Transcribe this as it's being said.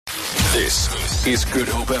This is Good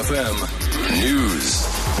Hope FM News.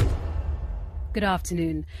 Good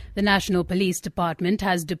afternoon. The National Police Department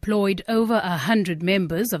has deployed over 100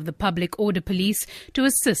 members of the Public Order Police to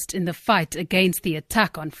assist in the fight against the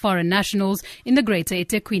attack on foreign nationals in the greater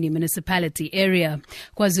Ethekwini Municipality area.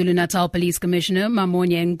 KwaZulu-Natal Police Commissioner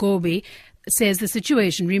Mamonye Ngobi says the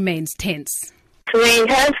situation remains tense. We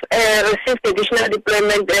have received additional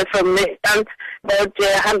deployment from Nextant, about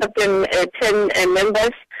 110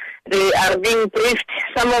 members. They are being briefed.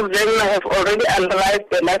 Some of them have already arrived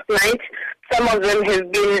last night. Some of them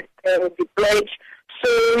have been deployed.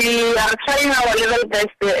 So we are trying our level best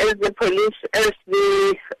as the police, as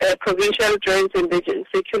the provincial joint in the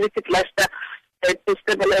security cluster to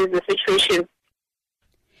stabilize the situation.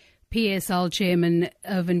 PSL Chairman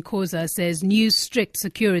Irvin Khoza says new strict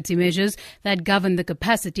security measures that govern the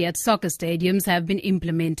capacity at soccer stadiums have been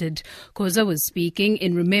implemented. Khoza was speaking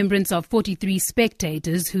in remembrance of 43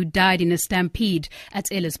 spectators who died in a stampede at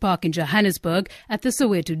Ellis Park in Johannesburg at the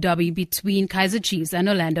Soweto derby between Kaizer Chiefs and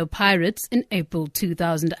Orlando Pirates in April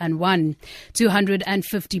 2001.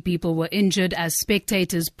 250 people were injured as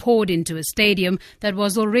spectators poured into a stadium that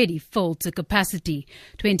was already full to capacity.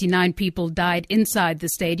 29 people died inside the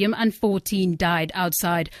stadium and 14 died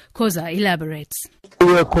outside. Khoza elaborates.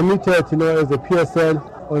 We are committed, as a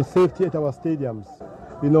PSL on safety at our stadiums.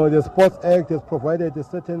 The Sports Act has provided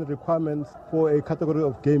certain requirements for a category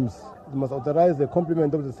of games. It must authorize the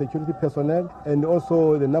complement of the security personnel and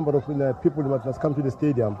also the number of people that must come to the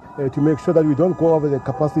stadium to make sure that we don't go over the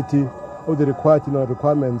capacity of the required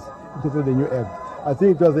requirements in terms of the new act. I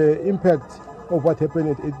think it was the impact of what happened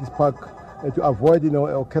at this park to avoid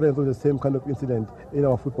occurrence of the same kind of incident in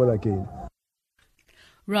our football again.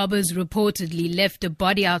 Robbers reportedly left a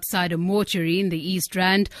body outside a mortuary in the East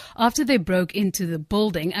Rand after they broke into the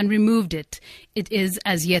building and removed it. It is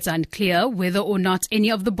as yet unclear whether or not any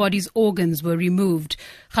of the body's organs were removed.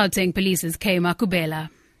 Gauteng Police's K. Makubela.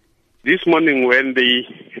 This morning when they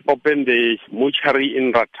opened the mortuary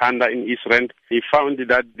in Ratanda in East Rand, they found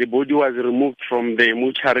that the body was removed from the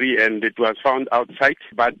mortuary and it was found outside,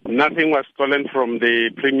 but nothing was stolen from the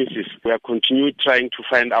premises. We are continuing trying to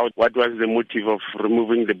find out what was the motive of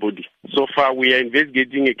removing the body. So far, we are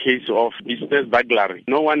investigating a case of business burglary.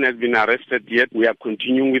 No one has been arrested yet. We are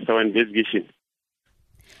continuing with our investigation.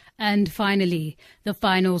 And finally, the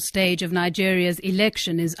final stage of Nigeria's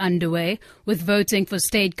election is underway, with voting for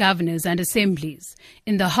state governors and assemblies.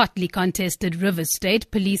 In the hotly contested Rivers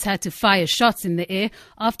State, police had to fire shots in the air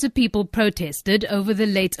after people protested over the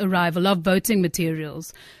late arrival of voting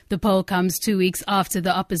materials. The poll comes 2 weeks after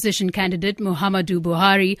the opposition candidate Muhammadu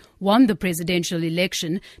Buhari won the presidential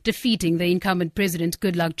election, defeating the incumbent president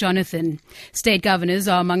Goodluck Jonathan. State governors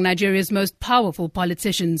are among Nigeria's most powerful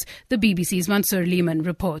politicians, the BBC's Mansour Liman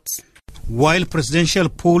reports. While presidential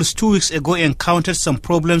polls 2 weeks ago encountered some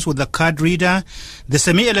problems with the card reader, the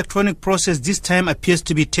semi-electronic process this time appears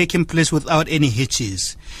to be taking place without any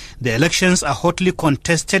hitches. The elections are hotly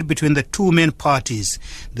contested between the two main parties,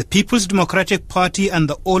 the People's Democratic Party and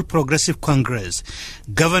the All Progressive Congress.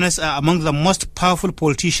 Governors are among the most powerful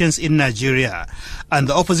politicians in Nigeria, and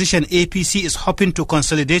the opposition APC is hoping to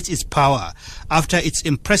consolidate its power after its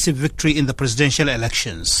impressive victory in the presidential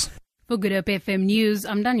elections. For Good Hope FM News,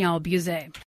 I'm Danielle Buse.